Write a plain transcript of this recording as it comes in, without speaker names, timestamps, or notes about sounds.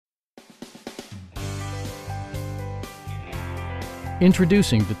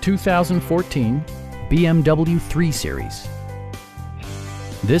Introducing the 2014 BMW 3 Series.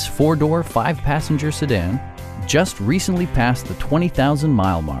 This four-door, five-passenger sedan just recently passed the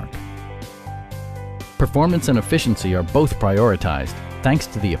 20,000-mile mark. Performance and efficiency are both prioritized thanks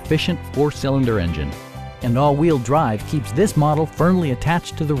to the efficient four-cylinder engine, and all-wheel drive keeps this model firmly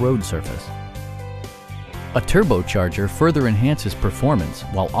attached to the road surface. A turbocharger further enhances performance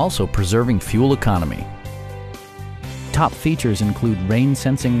while also preserving fuel economy. Top features include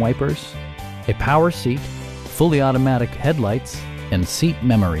rain-sensing wipers, a power seat, fully automatic headlights, and seat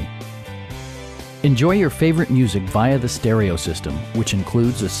memory. Enjoy your favorite music via the stereo system, which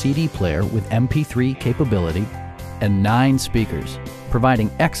includes a CD player with MP3 capability and 9 speakers, providing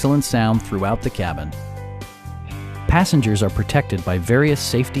excellent sound throughout the cabin. Passengers are protected by various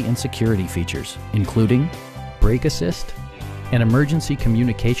safety and security features, including brake assist, an emergency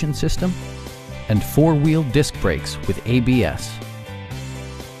communication system, and four-wheel disc brakes with ABS.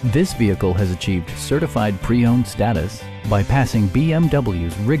 This vehicle has achieved certified pre-owned status by passing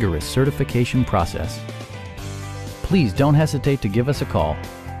BMW's rigorous certification process. Please don't hesitate to give us a call